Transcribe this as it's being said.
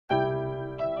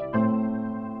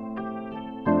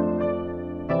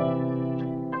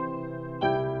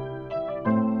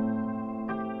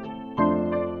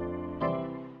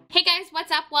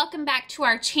welcome back to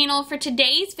our channel. For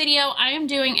today's video, I am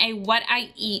doing a what I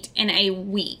eat in a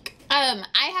week.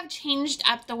 I have changed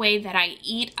up the way that I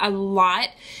eat a lot,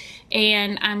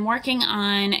 and I'm working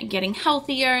on getting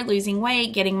healthier, losing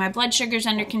weight, getting my blood sugars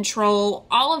under control,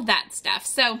 all of that stuff.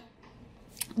 So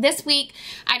this week,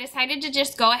 I decided to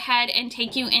just go ahead and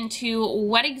take you into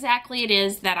what exactly it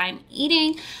is that I'm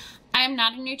eating. I'm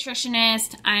not a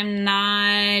nutritionist. I'm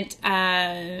not,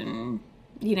 I'm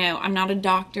not a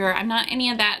doctor. I'm not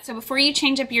any of that. So before you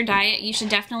change up your diet, you should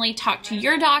definitely talk to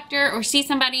your doctor or see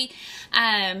somebody.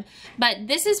 But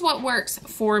this is what works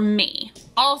for me.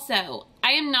 Also,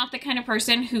 I am not the kind of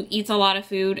person who eats a lot of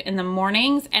food in the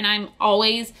mornings, and I'm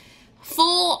always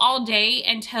full all day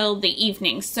until the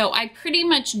evening. So I pretty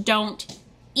much don't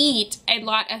eat a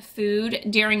lot of food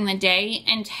during the day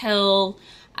until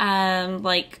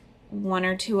like 1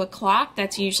 or 2 o'clock.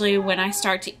 That's usually when I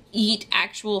start to eat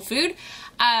actual food.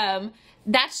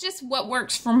 That's just what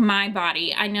works for my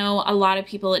body. I know a lot of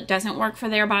people, it doesn't work for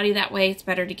their body that way. It's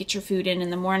better to get your food in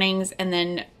the mornings and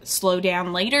then slow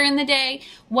down later in the day.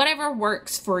 Whatever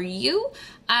works for you.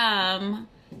 And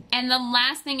the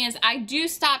last thing is I do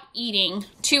stop eating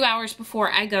 2 hours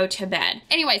before I go to bed.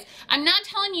 Anyways, I'm not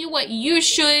telling you what you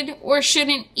should or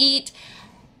shouldn't eat,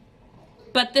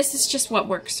 but this is just what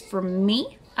works for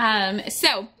me.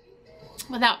 So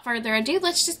without further ado,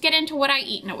 let's just get into what I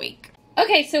eat in a week.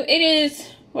 Okay, so it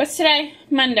is, what's today?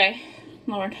 Monday.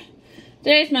 Lord.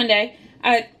 Today's Monday.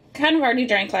 I kind of already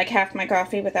drank like half my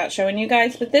coffee without showing you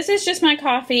guys, but this is just my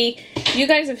coffee. You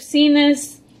guys have seen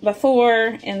this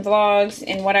before in vlogs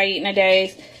and what I eat in a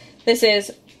day. This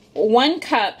is 1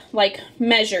 cup, like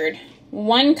measured,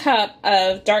 1 cup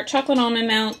of dark chocolate almond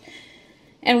milk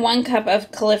and 1 cup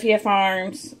of Califia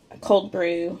Farms cold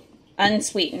brew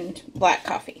unsweetened black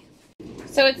coffee.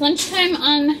 So it's lunchtime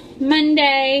on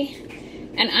Monday,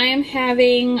 and I am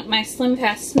having my Slim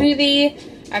Fast smoothie.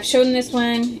 I've shown this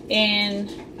one in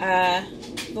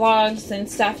vlogs and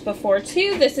stuff before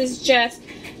too. This is just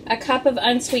a cup of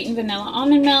unsweetened vanilla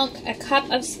almond milk, a cup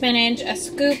of spinach, a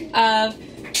scoop of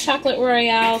chocolate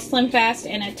royale Slim Fast,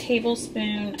 and a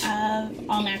tablespoon of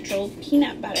all natural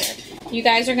peanut butter. You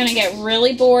guys are going to get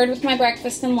really bored with my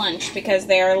breakfast and lunch because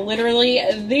they are literally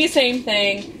the same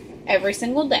thing every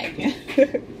single day.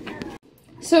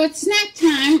 So it's snack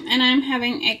time, and I'm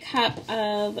having a cup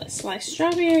of sliced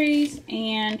strawberries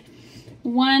and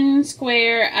 1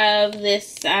 square of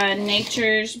this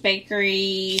Nature's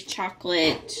Bakery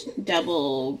chocolate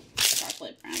double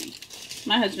chocolate brownie.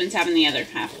 My husband's having the other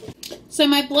half. So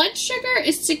my blood sugar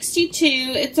is 62.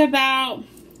 It's about,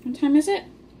 what time is it?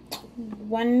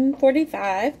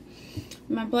 1:45.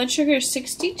 My blood sugar is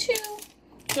 62.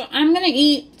 So I'm going to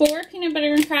eat 4 peanut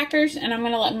butter and crackers, and I'm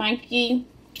going to let Mikey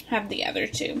have the other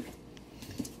 2.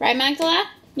 Right, Magdala?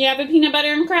 You have a peanut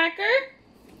butter and cracker?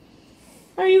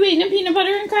 Are you eating a peanut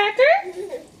butter and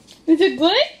cracker? Is it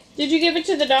good? Did you give it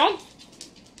to the dog?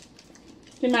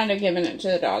 You might have given it to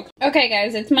the dog. Okay,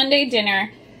 guys, it's Monday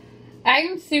dinner.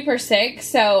 I'm super sick,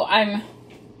 so I'm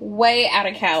way out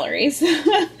of calories.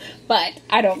 But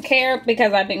I don't care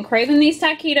because I've been craving these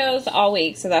taquitos all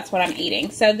week, so that's what I'm eating.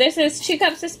 So this is 2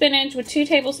 cups of spinach with 2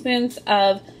 tablespoons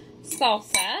of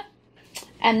salsa.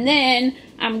 And then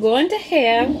I'm going to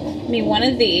have me one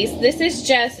of these. This is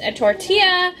just a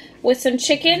tortilla with some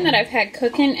chicken that I've had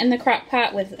cooking in the crock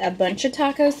pot with a bunch of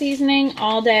taco seasoning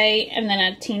all day, and then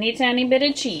a teeny tiny bit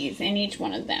of cheese in each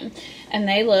one of them. And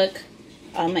they look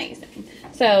amazing.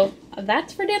 So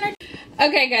that's for dinner.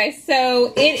 Okay, guys,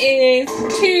 so it is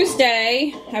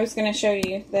Tuesday. I was going to show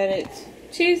you that it's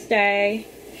Tuesday,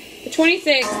 the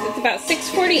 26th. It's about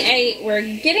 6:48. We're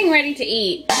getting ready to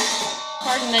eat.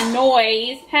 Pardon the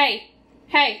noise. Hey,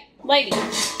 lady.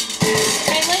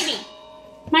 Hey, lady.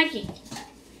 Mikey.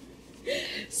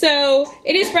 So,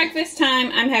 it is breakfast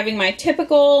time. I'm having my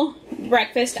typical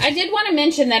breakfast. I did want to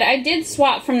mention that I did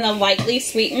swap from the lightly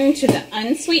sweetened to the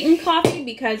unsweetened coffee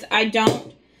because I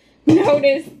don't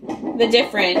notice the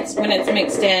difference when it's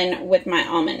mixed in with my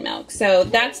almond milk. So,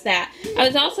 that's that. I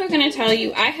was also going to tell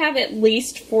you, I have at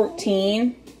least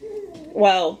 14,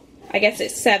 well, I guess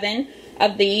it's 7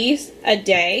 of these a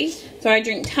day. So I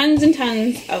drink tons and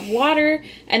tons of water,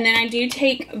 and then I do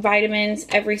take vitamins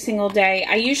every single day.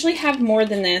 I usually have more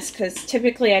than this because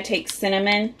typically I take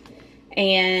cinnamon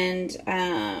and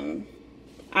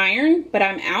iron, but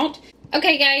I'm out.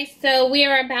 Okay, guys, so we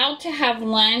are about to have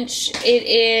lunch. It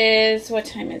is, what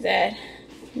time is it?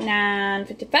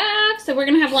 9:55. So we're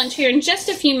gonna have lunch here in just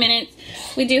a few minutes.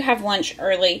 We do have lunch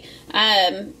early,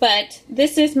 but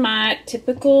this is my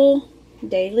typical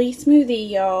daily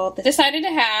smoothie, y'all. Decided to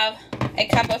have a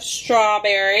cup of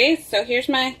strawberries. So here's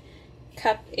my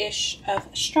cup-ish of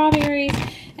strawberries.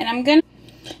 And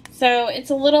so it's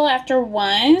a little after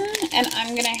 1, and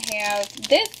I'm gonna have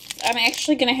this. I'm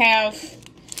actually gonna have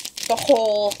the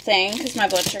whole thing because my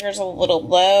blood sugar is a little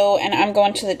low, and I'm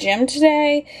going to the gym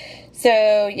today.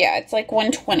 So yeah, it's like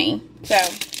 120. So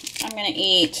I'm gonna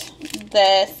eat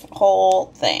this whole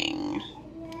thing.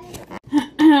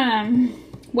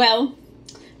 Well,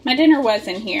 my dinner was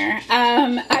in here.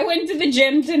 I went to the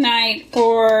gym tonight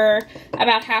for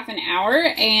about half an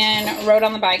hour and rode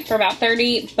on the bike for about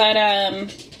 30, but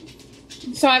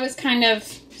so I was kind of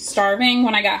starving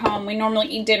when I got home. We normally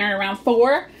eat dinner around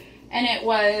 4, and it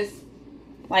was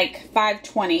like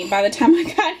 5:20 by the time I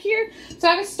got here, so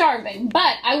I was starving.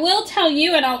 But I will tell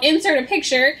you, and I'll insert a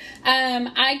picture,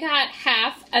 I got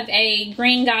half of a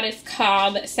Green Goddess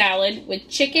Cobb salad with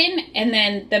chicken and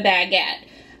then the baguette.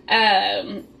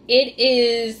 It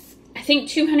is, I think,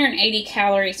 280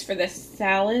 calories for the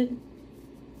salad.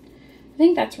 I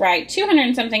think that's right. 200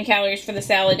 and something calories for the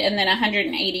salad and then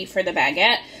 180 for the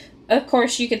baguette. Of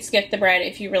course, you could skip the bread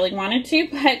if you really wanted to,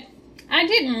 but I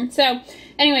didn't. So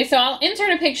anyway, so I'll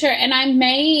insert a picture, and I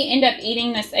may end up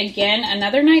eating this again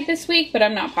another night this week, but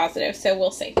I'm not positive, so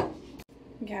we'll see.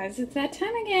 Guys, it's that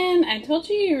time again. I told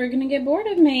you were going to get bored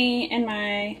of me and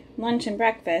my lunch and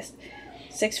breakfast.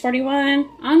 6:41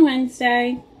 on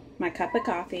Wednesday, my cup of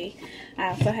coffee. I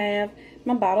also have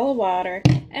my bottle of water,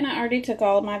 and I already took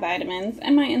all of my vitamins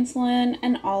and my insulin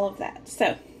and all of that.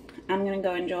 So I'm going to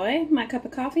go enjoy my cup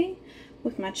of coffee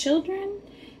with my children,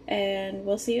 and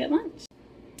we'll see you at lunch.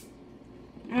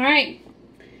 All right,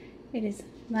 it is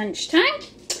lunchtime.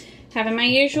 Having my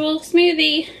usual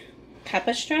smoothie, cup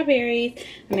of strawberries.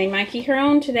 I made Mikey her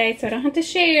own today, so I don't have to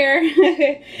share.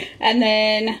 And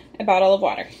then a bottle of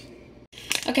water.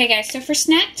 Okay, guys, so for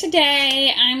snack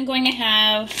today, I'm going to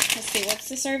have, let's see, what's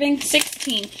the serving?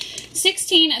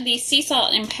 16 of these sea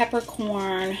salt and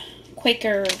peppercorn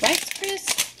Quaker Rice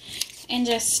Crisps, and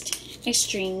just a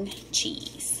string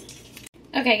cheese.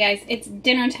 Okay, guys, it's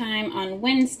dinner time on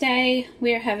Wednesday.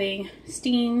 We are having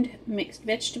steamed mixed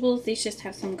vegetables. These just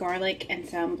have some garlic and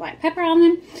some black pepper on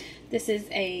them. This is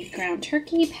a ground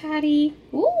turkey patty.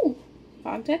 Ooh,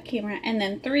 fogged up camera. And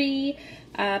then 3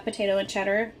 potato and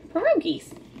cheddar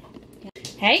pierogies.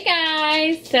 Hey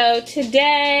guys, so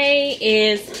today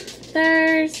is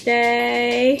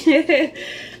Thursday.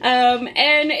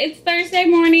 And it's Thursday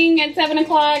morning at 7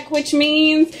 o'clock, which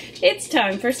means it's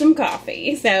time for some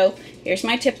coffee. So here's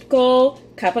my typical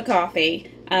cup of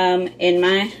coffee in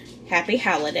my Happy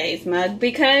Holidays mug,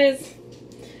 because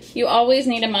you always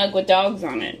need a mug with dogs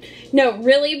on it. No,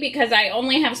 really, because I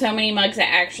only have so many mugs that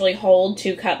actually hold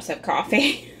 2 cups of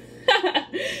coffee.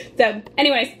 So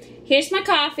anyways, here's my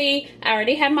coffee. I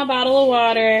already have my bottle of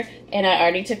water, and I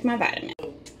already took my vitamin.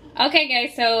 Okay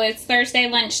guys, so it's Thursday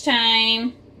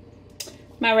lunchtime.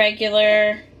 My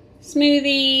regular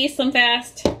smoothie, Slim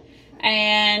Fast,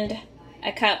 and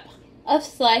a cup of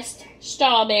sliced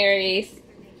strawberries.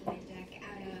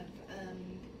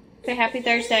 Say happy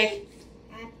Thursday.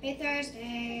 Happy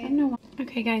Thursday. I don't know.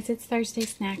 Okay guys, it's Thursday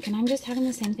snack, and I'm just having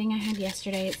the same thing I had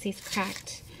yesterday. It's these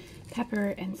cracked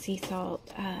pepper and sea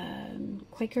salt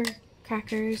Quaker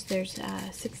crackers. There's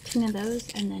 16 of those,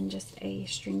 and then just a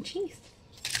string cheese.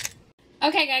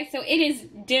 Okay guys, so it is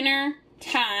dinner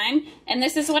time, and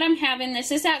this is what I'm having.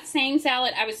 This is that same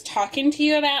salad I was talking to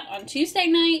you about on Tuesday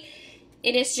night.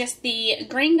 It is just the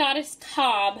Green Goddess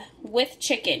Cobb with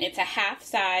chicken. It's a half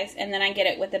size, and then I get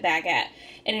it with a baguette,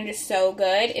 and it is so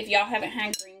good. If y'all haven't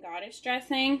had Green Goddess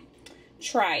dressing,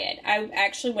 try it. I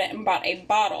actually went and bought a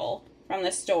bottle from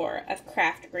the store of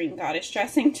Kraft Green Goddess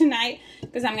dressing tonight,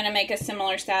 because I'm going to make a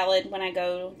similar salad when I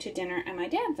go to dinner at my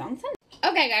dad's on Sunday.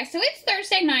 Okay guys, so it's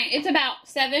Thursday night. It's about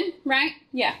 7, right?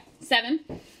 Yeah, 7.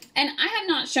 And I have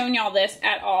not shown y'all this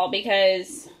at all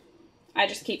because I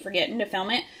just keep forgetting to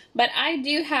film it. But I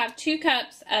do have 2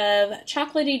 cups of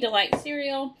Chocolatey Delight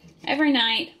cereal every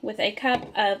night with a cup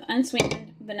of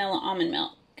unsweetened vanilla almond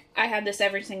milk. I have this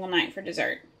every single night for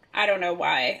dessert. I don't know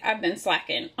why. I've been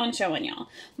slacking on showing y'all,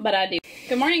 but I do.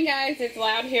 Good morning, guys. It's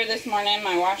loud here this morning.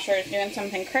 My washer is doing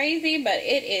something crazy, but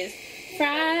it is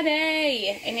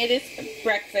Friday, and it is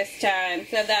breakfast time,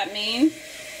 so that means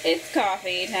it's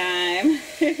coffee time.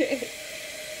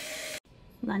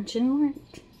 Lunch and work.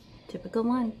 Typical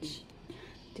lunch.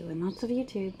 Doing lots of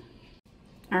YouTube.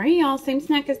 Alright, y'all. Same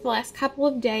snack as the last couple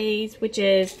of days, which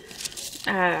is,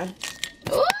 my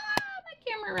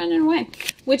camera running away.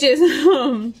 Which is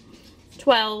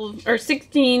 12 or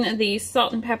 16 of these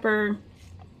salt and pepper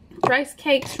rice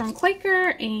cakes from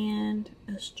Quaker and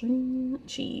a string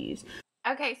cheese.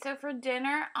 Okay, so for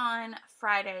dinner on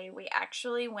Friday, we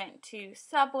actually went to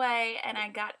Subway, and I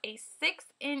got a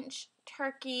 6-inch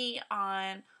turkey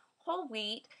on whole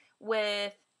wheat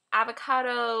with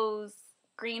avocados,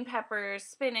 green peppers,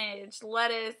 spinach,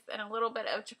 lettuce, and a little bit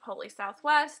of Chipotle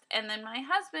Southwest. And then my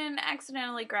husband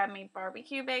accidentally grabbed me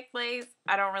barbecue baked Lay's.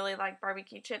 I don't really like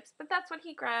barbecue chips, but that's what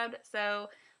he grabbed, so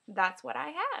that's what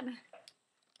I had.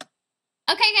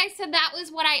 Okay guys, so that was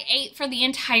what I ate for the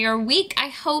entire week. I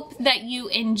hope that you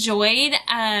enjoyed.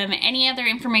 Any other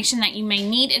information that you may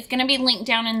need is going to be linked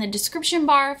down in the description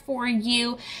bar for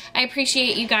you. I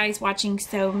appreciate you guys watching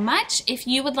so much. If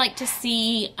you would like to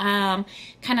see kind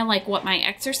of like what my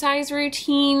exercise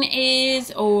routine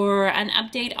is or an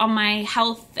update on my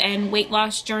health and weight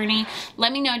loss journey,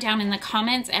 let me know down in the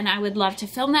comments and I would love to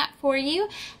film that for you.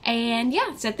 And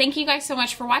yeah, so thank you guys so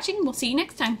much for watching. We'll see you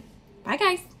next time. Bye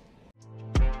guys.